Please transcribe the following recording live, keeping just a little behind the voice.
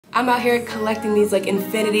I'm out here collecting these like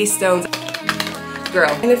infinity stones. Girl,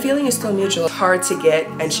 and the feeling is still mutual. Hard to get,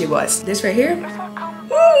 and she was. This right here,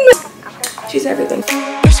 she's everything.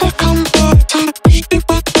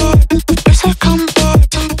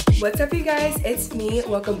 What's up you guys, it's me.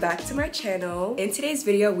 Welcome back to my channel. In today's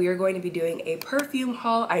video, we are going to be doing a perfume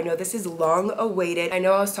haul. I know this is long awaited. I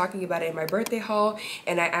know I was talking about it in my birthday haul,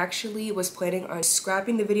 and I actually was planning on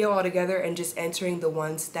scrapping the video altogether and just entering the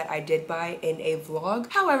ones that I did buy in a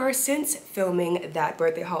vlog. However, since filming that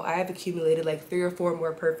birthday haul, I have accumulated like 3 or 4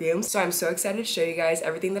 more perfumes. So I'm so excited to show you guys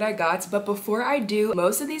everything that I got. But before I do,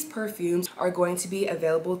 most of these perfumes are going to be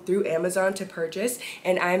available through Amazon to purchase,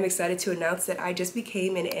 and I am excited to announce that I just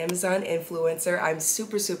became an Amazon influencer. I'm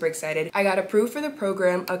super excited. I got approved for the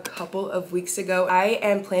program a couple of weeks ago. I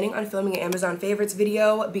am planning on filming an Amazon favorites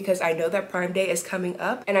video because I know that Prime Day is coming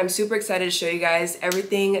up, and I'm super excited to show you guys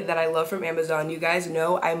everything that I love from Amazon. You guys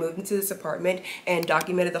know I moved into this apartment and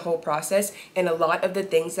documented the whole process, and a lot of the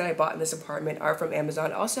things that I bought in this apartment are from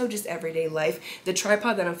Amazon. Also just everyday life. The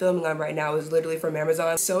tripod that I'm filming on right now is literally from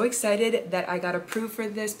Amazon. So excited that I got approved for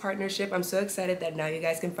this partnership. I'm so excited that now you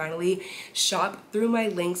guys can finally shop through my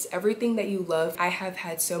links, everything that you love. I have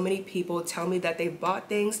had so many people tell me that they bought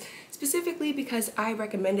things specifically because I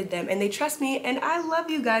recommended them, and they trust me, and I love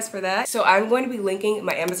you guys for that. So I'm going to be linking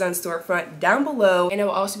my Amazon storefront down below, and I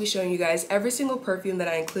will also be showing you guys every single perfume that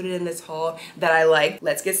I included in this haul that I like.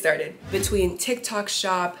 Let's get started. Between TikTok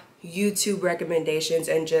shop, YouTube recommendations,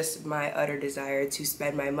 and just my utter desire to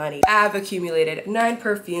spend my money, I've accumulated 9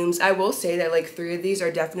 perfumes. I will say that like 3 of these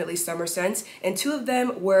are definitely summer scents, and 2 of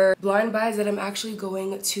them were blind buys that I'm actually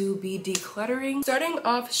going to be decluttering. Starting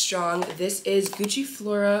off strong, this is Gucci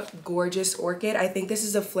Flora Gorgeous Orchid. I think this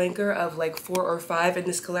is a flanker of like 4 or 5 in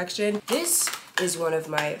this collection. This is one of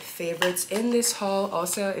my favorites in this haul.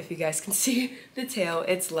 Also, if you guys can see the tail,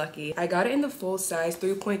 it's lucky. I got it in the full size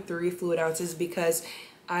 3.3 fluid ounces because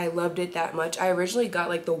I loved it that much. I originally got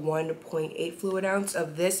like the 1.8 fluid ounce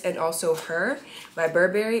of this and also Her by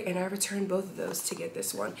Burberry, and I returned both of those to get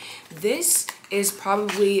this one. This is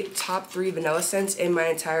probably top 3 vanilla scents in my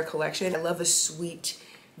entire collection. I love a sweet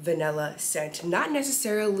vanilla scent. Not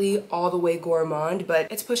necessarily all the way gourmand,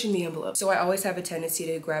 but it's pushing the envelope. So I always have a tendency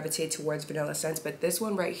to gravitate towards vanilla scents, but this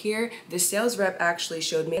one right here, the sales rep actually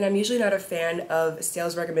showed me, and I'm usually not a fan of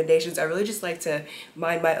sales recommendations. I really just like to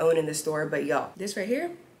mind my own in the store, but y'all, this right here,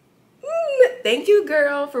 thank you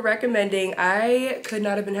girl for recommending. I could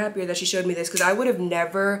not have been happier that she showed me this, because I would have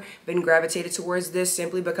never been gravitated towards this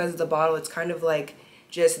simply because of the bottle. It's kind of like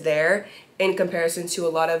just there in comparison to a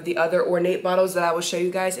lot of the other ornate bottles that I will show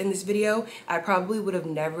you guys in this video. I probably would have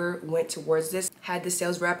never went towards this had the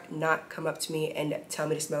sales rep not come up to me and tell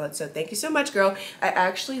me to smell it. So thank you so much, girl. I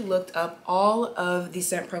actually looked up all of the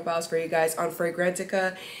scent profiles for you guys on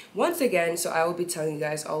Fragrantica once again, so I will be telling you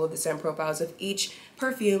guys all of the scent profiles of each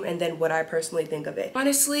perfume and then what I personally think of it.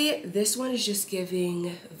 Honestly, this one is just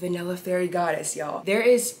giving vanilla fairy goddess, y'all. There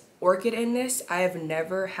is orchid in this. I have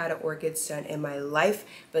never had an orchid scent in my life,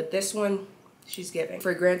 but this one, she's giving.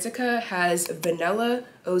 Fragrantica has vanilla,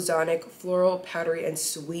 ozonic, floral, powdery, and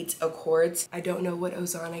sweet accords. I don't know what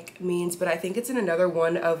ozonic means, but I think it's in another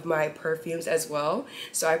one of my perfumes as well,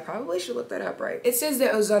 so I probably should look that up right. It says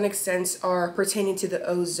that ozonic scents are pertaining to the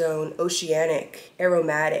ozone, oceanic,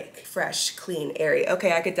 aromatic, fresh, clean, airy.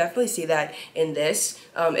 Okay, I could definitely see that in this.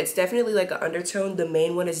 It's definitely like an undertone. The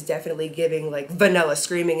main one is definitely giving like vanilla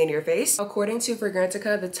screaming in your face. According to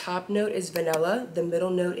Fragrantica, the top note is vanilla, the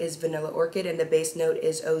middle note is vanilla orchid, and the base note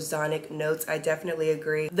is ozonic notes. I definitely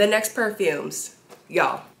agree. The next perfumes,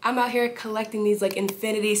 y'all, I'm out here collecting these like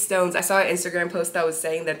infinity stones. I saw an Instagram post that was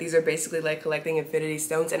saying that these are basically like collecting infinity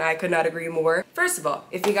stones, and I could not agree more. First of all,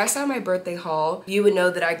 if you guys saw my birthday haul, you would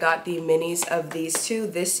know that I got the minis of these 2.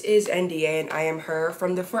 This is NDA and I Am Her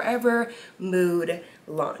from the Forever Mood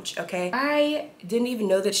launch. Okay, I didn't even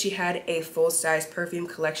know that she had a full-size perfume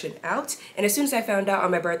collection out, and as soon as I found out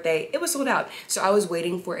on my birthday, it was sold out. So I was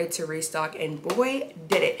waiting for it to restock, and boy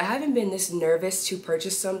did it. I haven't been this nervous to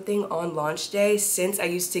purchase something on launch day since I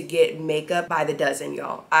used to get makeup by the dozen,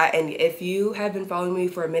 y'all. And if you have been following me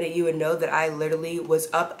for a minute, you would know that I literally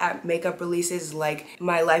was up at makeup releases like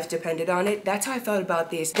my life depended on it. That's how I felt about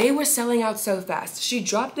these. They were selling out so fast. She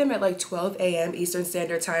dropped them at like 12 a.m. Eastern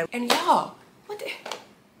Standard Time, and y'all,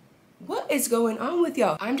 what is going on with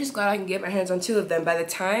y'all? I'm just glad I can get my hands on 2 of them. By the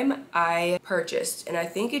time I purchased, and I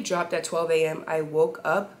think it dropped at 12 a.m., I woke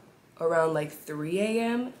up around like 3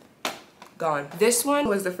 a.m. Gone. This one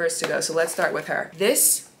was the first to go, so let's start with her.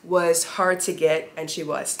 This was hard to get, and she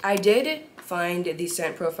was. I did find the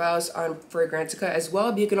scent profiles on Fragrantica as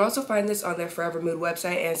well, but you can also find this on their Forever Mood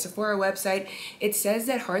website and Sephora website. It says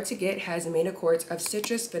that Hard to Get has main accords of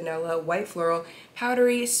citrus, vanilla, white floral,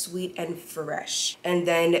 powdery, sweet, and fresh. And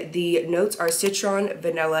then the notes are citron,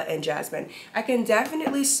 vanilla, and jasmine. I can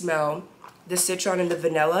definitely smell the citron and the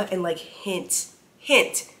vanilla and like hint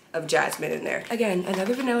of jasmine in there. Again,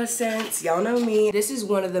 another vanilla scent. Y'all know me. This is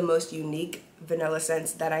one of the most unique vanilla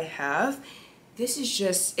scents that I have. This is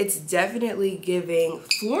just, it's definitely giving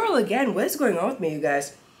floral again. What is going on with me, you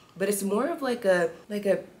guys? But it's more of like a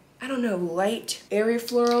I don't know, light, airy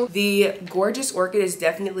floral. The Gorgeous Orchid is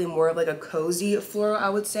definitely more of like a cozy floral, I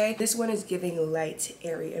would say. This one is giving light,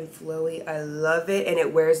 airy, and flowy. I love it, and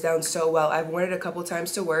it wears down so well. I've worn it a couple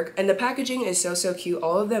times to work, and the packaging is so cute.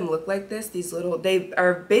 All of them look like this. These little, they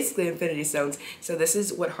are basically infinity stones. So this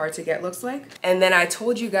is what Hard to Get looks like. And then I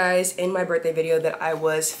told you guys in my birthday video that I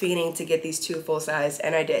was fiending to get these 2 full size,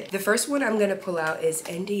 and I did. The first one I'm gonna pull out is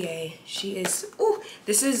NDA. She is, ooh,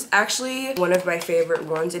 this is actually one of my favorite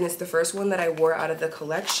ones, and it's the first one that I wore out of the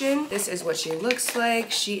collection. This is what she looks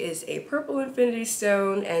like. She is a purple infinity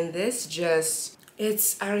stone, and this just,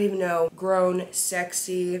 it's, I don't even know, grown,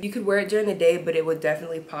 sexy. You could wear it during the day, but it would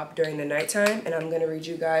definitely pop during the nighttime. And I'm gonna read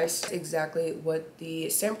you guys exactly what the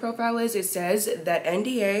scent profile is. It says that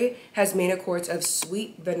NDA has main accords of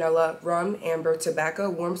sweet, vanilla, rum, amber, tobacco,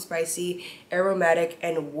 warm, spicy, aromatic,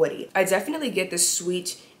 and woody. I definitely get the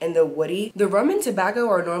sweet and the woody. The rum and tobacco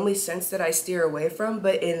are normally scents that I steer away from,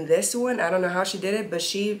 but in this one, I don't know how she did it, but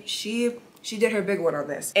she did her big one on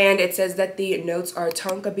this. And it says that the notes are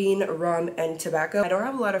tonka bean, rum, and tobacco. I don't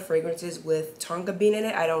have a lot of fragrances with tonka bean in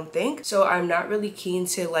it, I don't think. So I'm not really keen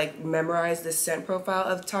to like memorize the scent profile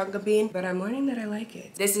of tonka bean, but I'm learning that I like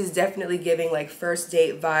it. This is definitely giving like first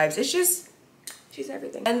date vibes. It's just, she's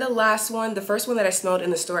everything. And the last one, the first one that I smelled in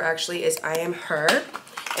the store actually is I Am Her.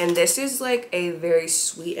 And this is like a very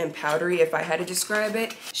sweet and powdery, if I had to describe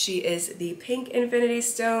it. She is the pink infinity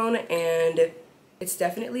stone, and it's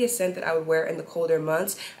definitely a scent that I would wear in the colder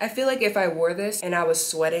months. I feel like if I wore this and I was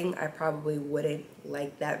sweating, I probably wouldn't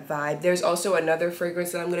like that vibe. There's also another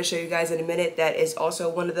fragrance that I'm going to show you guys in a minute that is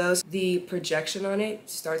also one of those. The projection on it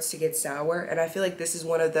starts to get sour, and I feel like this is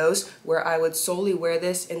one of those where I would solely wear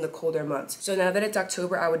this in the colder months. So now that it's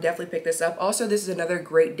October, I would definitely pick this up. Also, this is another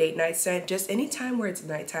great date night scent. Just anytime where it's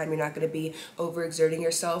nighttime, you're not going to be overexerting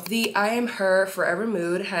yourself. The I Am Her Forever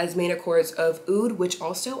Mood has main accords of oud, which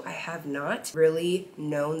also I have not really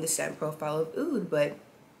known the scent profile of oud, but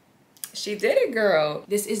she did it, girl.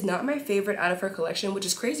 This is not my favorite out of her collection, which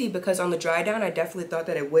is crazy because on the dry down, I definitely thought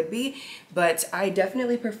that it would be, but I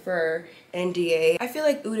definitely prefer NDA. I feel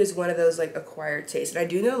like oud is one of those like acquired tastes, and I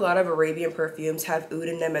do know a lot of Arabian perfumes have oud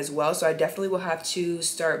in them as well, so I definitely will have to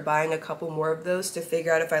start buying a couple more of those to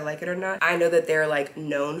figure out if I like it or not. I know that they're like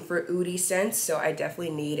known for oudy scents, so I definitely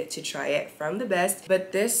need to try it from the best,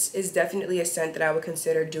 but this is definitely a scent that I would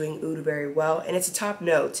consider doing oud very well, and it's a top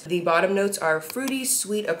note. The bottom notes are fruity,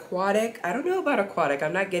 sweet, aquatic. I don't know about aquatic.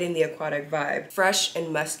 I'm not getting the aquatic vibe. Fresh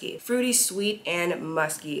and musky. Fruity, sweet, and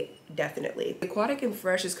musky. Definitely. Aquatic and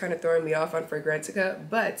fresh is kind of throwing me off on Fragrantica,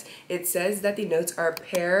 but it says that the notes are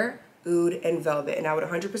pear, oud, and velvet, and I would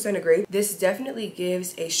 100% agree. This definitely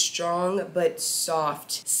gives a strong but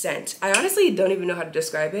soft scent. I honestly don't even know how to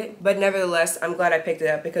describe it, but nevertheless, I'm glad I picked it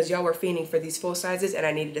up because y'all were fiending for these full sizes and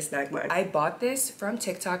I needed to snag mine. I bought this from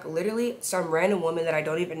TikTok, literally some random woman that I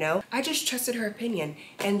don't even know. I just trusted her opinion,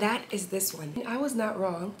 and that is this one. And I was not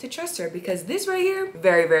wrong to trust her because this right here,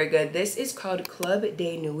 very, very good. This is called Club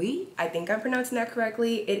de Nuit. I think I'm pronouncing that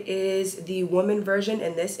correctly. It is the woman version,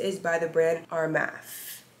 and this is by the brand Armaf.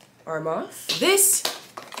 This,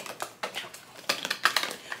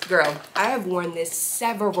 girl, I have worn this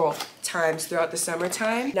several times throughout the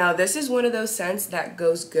summertime. Now, this is one of those scents that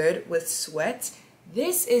goes good with sweat.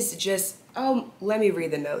 This is just, oh, let me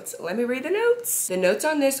read the notes. Let me read the notes. The notes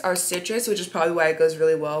on this are citrus, which is probably why it goes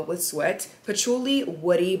really well with sweat. Patchouli,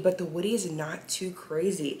 woody, but the woody is not too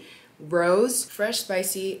crazy. Rose, fresh,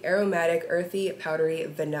 spicy, aromatic, earthy, powdery,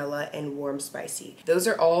 vanilla, and warm spicy. Those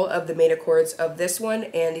are all of the main accords of this one,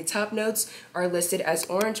 and the top notes are listed as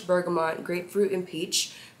orange, bergamot, grapefruit, and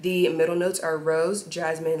peach. The middle notes are rose,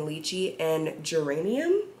 jasmine, lychee, and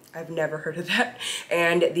geranium. I've never heard of that.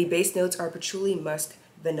 And the base notes are patchouli, musk,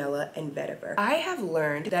 vanilla, and vetiver. I have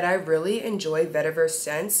learned that I really enjoy vetiver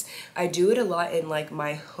scents. I do it a lot in like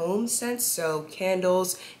my home scents, so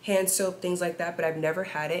candles, hand soap, things like that, but I've never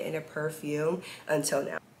had it in a perfume until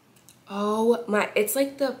now. Oh my, it's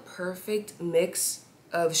like the perfect mix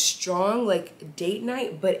of strong like date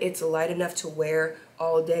night, but it's light enough to wear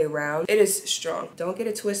all day round. It is strong. Don't get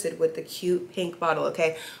it twisted with the cute pink bottle,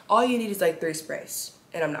 okay? All you need is like 3 sprays.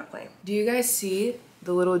 and I'm not playing. Do you guys see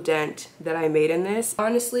the little dent that I made in this?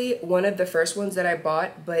 Honestly, one of the first ones that I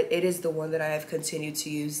bought, but it is the one that I have continued to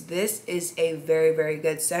use. This is a very, very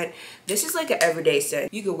good scent. This is like an everyday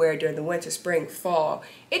scent. You could wear it during the winter, spring, fall.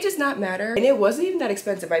 It does not matter. And it wasn't even that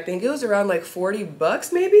expensive. I think it was around like 40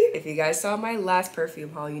 bucks maybe. If you guys saw my last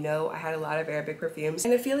perfume haul, you know I had a lot of Arabic perfumes.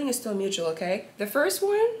 And the feeling is still mutual, okay? The first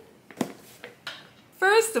one,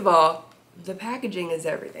 first of all, the packaging is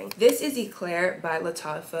everything. This is Eclair by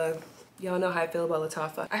Lattafa. Y'all know how I feel about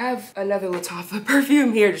Lattafa. I have another Lattafa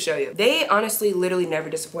perfume here to show you. They honestly literally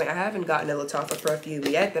never disappoint. I haven't gotten a Lattafa perfume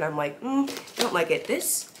yet that I'm like, don't like it.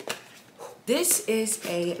 This is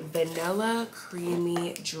a vanilla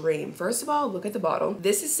creamy dream. First of all, look at the bottle.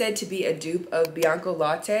 This is said to be a dupe of Bianco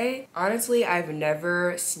Latte. Honestly, I've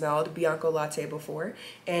never smelled Bianco Latte before,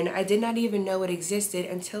 and I did not even know it existed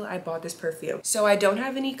until I bought this perfume. So I don't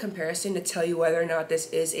have any comparison to tell you whether or not this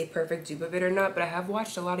is a perfect dupe of it or not, but I have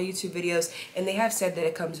watched a lot of YouTube videos and they have said that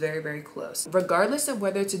it comes very, very close. Regardless of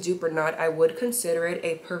whether it's a dupe or not, I would consider it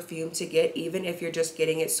a perfume to get, even if you're just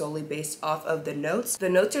getting it solely based off of the notes. The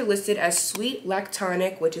notes are listed as sweet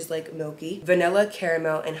lactonic, which is like milky, vanilla,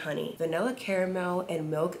 caramel, and honey. Vanilla, caramel, and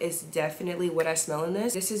milk is definitely what I smell in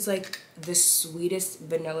this. This is like the sweetest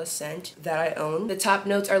vanilla scent that I own. The top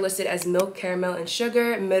notes are listed as milk, caramel, and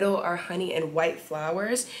sugar. Middle are honey and white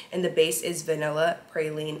flowers, and the base is vanilla,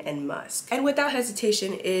 praline, and musk. And without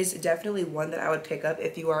hesitation is definitely one that I would pick up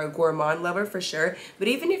if you are a gourmand lover for sure. But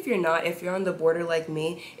even if you're not, if you're on the border like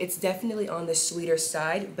me, it's definitely on the sweeter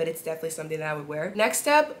side, but it's definitely something that I would wear. Next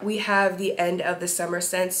up, we have the end of the summer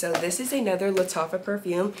scent. So this is another Lattafa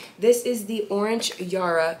perfume. This is the Orange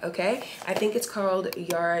Yara, okay? I think it's called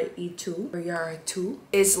Yara E2 or Yara 2.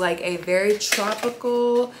 It's like a very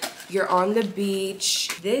tropical, you're on the beach.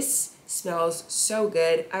 This smells so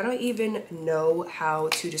good. I don't even know how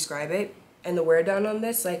to describe it. And the wear down on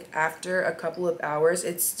this, like after a couple of hours,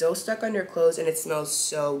 it's still stuck on your clothes and it smells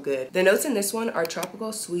so good. The notes in this one are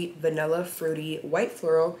tropical, sweet, vanilla, fruity, white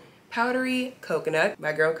floral, powdery, coconut,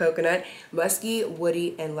 my girl coconut, musky,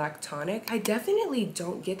 woody, and lactonic. I definitely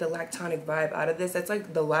don't get the lactonic vibe out of this. That's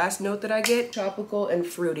like the last note that I get, tropical and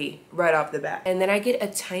fruity right off the bat. And then I get a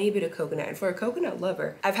tiny bit of coconut. And for a coconut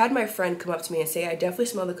lover, I've had my friend come up to me and say, I definitely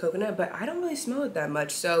smell the coconut, but I don't really smell it that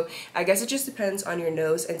much. So I guess it just depends on your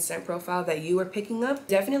nose and scent profile that you are picking up.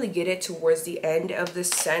 Definitely get it towards the end of the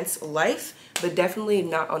scent's life, but definitely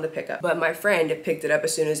not on the pickup. But my friend picked it up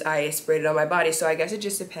as soon as I sprayed it on my body. So I guess it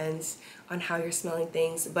just depends on how you're smelling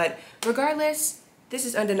things. But regardless, this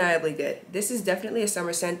is undeniably good. This is definitely a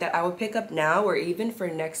summer scent that I would pick up now or even for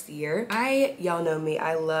next year. Y'all know me,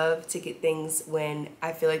 I love to get things when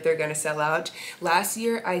I feel like they're gonna sell out. Last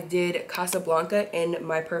year I did Casablanca in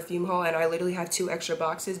my perfume haul and I literally had 2 extra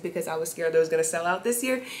boxes because I was scared that it was gonna sell out this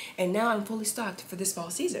year, and now I'm fully stocked for this fall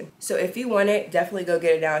season. So if you want it, definitely go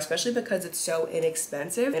get it now, especially because it's so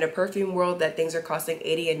inexpensive. In a perfume world that things are costing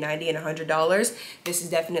 $80 and $90 and $100, this is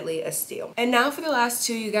definitely a steal. And now for the last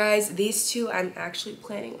 2, you guys. These 2 I'm actually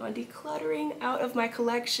planning on decluttering out of my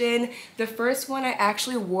collection. The first one I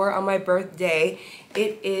actually wore on my birthday.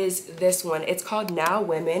 It is this one. It's called Now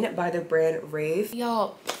Women by the brand Rave.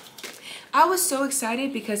 Y'all, I was so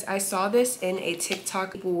excited because I saw this in a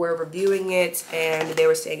TikTok. People were reviewing it and they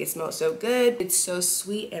were saying it smells so good. It's so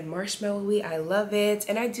sweet and marshmallowy. I love it.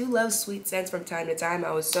 And I do love sweet scents from time to time.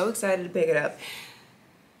 I was so excited to pick it up.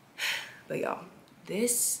 But y'all,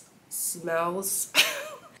 this smells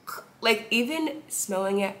like, even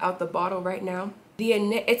smelling it out the bottle right now,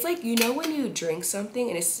 it's like, you know when you drink something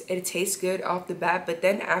and it tastes good off the bat, but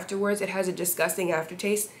then afterwards it has a disgusting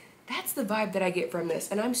aftertaste? That's the vibe that I get from this.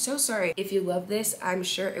 And I'm so sorry if you love this. I'm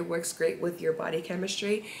sure it works great with your body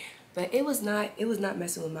chemistry, but it was not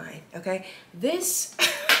messing with mine, okay? This,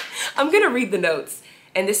 I'm gonna read the notes.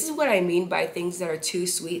 And this is what I mean by things that are too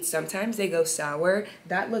sweet. Sometimes they go sour.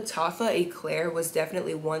 That Lattafa Eclair was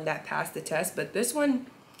definitely one that passed the test, but this one,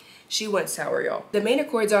 she went sour, y'all. The main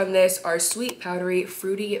accords on this are sweet, powdery,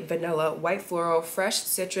 fruity, vanilla, white floral, fresh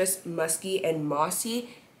citrus, musky, and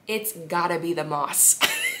mossy. It's gotta be the moss.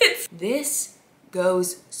 This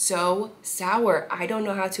goes so sour. I don't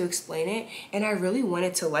know how to explain it, and I really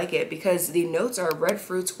wanted to like it because the notes are red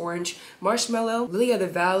fruits, orange, marshmallow, lily of the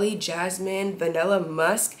valley, jasmine, vanilla,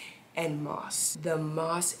 musk, and moss. The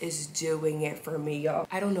moss is doing it for me, y'all.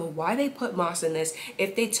 I don't know why they put moss in this.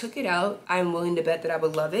 If they took it out, I'm willing to bet that I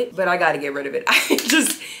would love it, but I gotta get rid of it.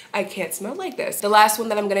 I can't smell like this. The last one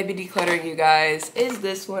that I'm gonna be decluttering, you guys, is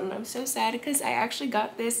this one. I'm so sad because I actually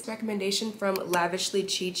got this recommendation from Lavishly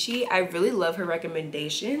Chi Chi. I really love her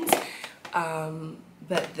recommendations.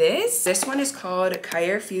 But this one is called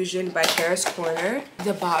Kyre Fusion by Paris Corner.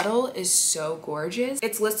 The bottle is so gorgeous.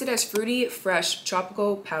 It's listed as fruity, fresh,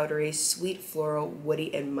 tropical, powdery, sweet, floral,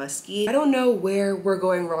 woody, and musky. I don't know where we're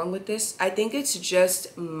going wrong with this. I think it's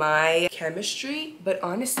just my chemistry, but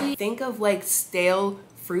honestly, think of like stale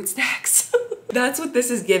fruit snacks. That's what this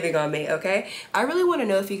is giving on me, okay? I really want to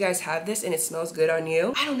know if you guys have this and it smells good on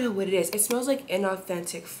you. I don't know what it is. It smells like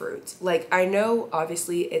inauthentic fruit. Like, I know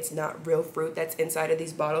obviously it's not real fruit that's inside of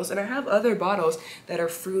these bottles, and I have other bottles that are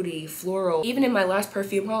fruity, floral. Even in my last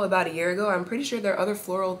perfume haul about a year ago, I'm pretty sure there are other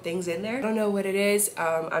floral things in there. I don't know what it is.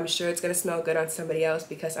 I'm sure it's gonna smell good on somebody else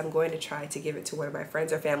because I'm going to try to give it to one of my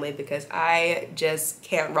friends or family because I just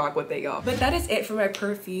can't rock with it, y'all. But that is it for my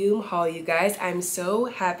perfume haul, you guys. I'm so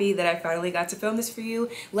happy that I finally got to film this for you.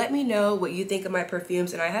 Let me know what you think of my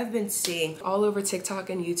perfumes, and I have been seeing all over TikTok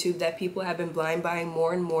and YouTube that people have been blind buying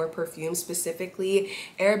more and more perfumes, specifically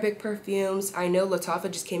Arabic perfumes. I know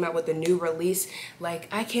Lattafa just came out with a new release. Like,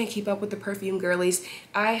 I can't keep up with the perfume girlies.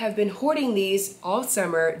 I have been hoarding these all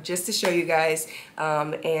summer just to show you guys,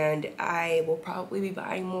 and I will probably be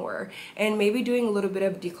buying more and maybe doing a little bit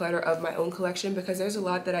of declutter of my own collection because there's a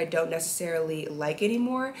lot that I don't necessarily like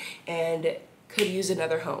anymore and could use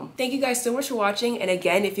another home. Thank you guys so much for watching, and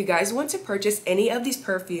again, if you guys want to purchase any of these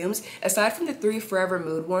perfumes aside from the 3 Forever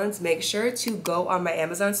Mood ones, make sure to go on my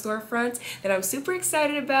Amazon storefront that I'm super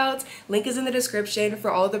excited about. Link is in the description for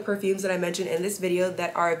all of the perfumes that I mentioned in this video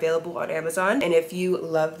that are available on Amazon, and if you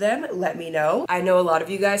love them, let me know. I know a lot of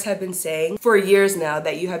you guys have been saying for years now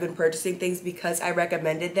that you have been purchasing things because I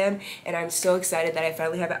recommended them, and I'm so excited that I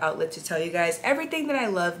finally have an outlet to tell you guys everything that I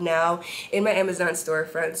love now in my Amazon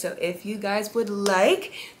storefront. So if you guys would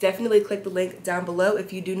like, definitely click the link down below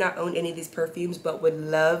if you do not own any of these perfumes but would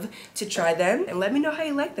love to try them, and let me know how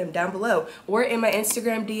you like them down below, or in my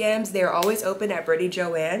Instagram DMs. They are always open at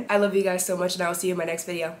BrittaniJoann. I love you guys so much, and I will see you in my next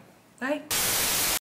video. Bye.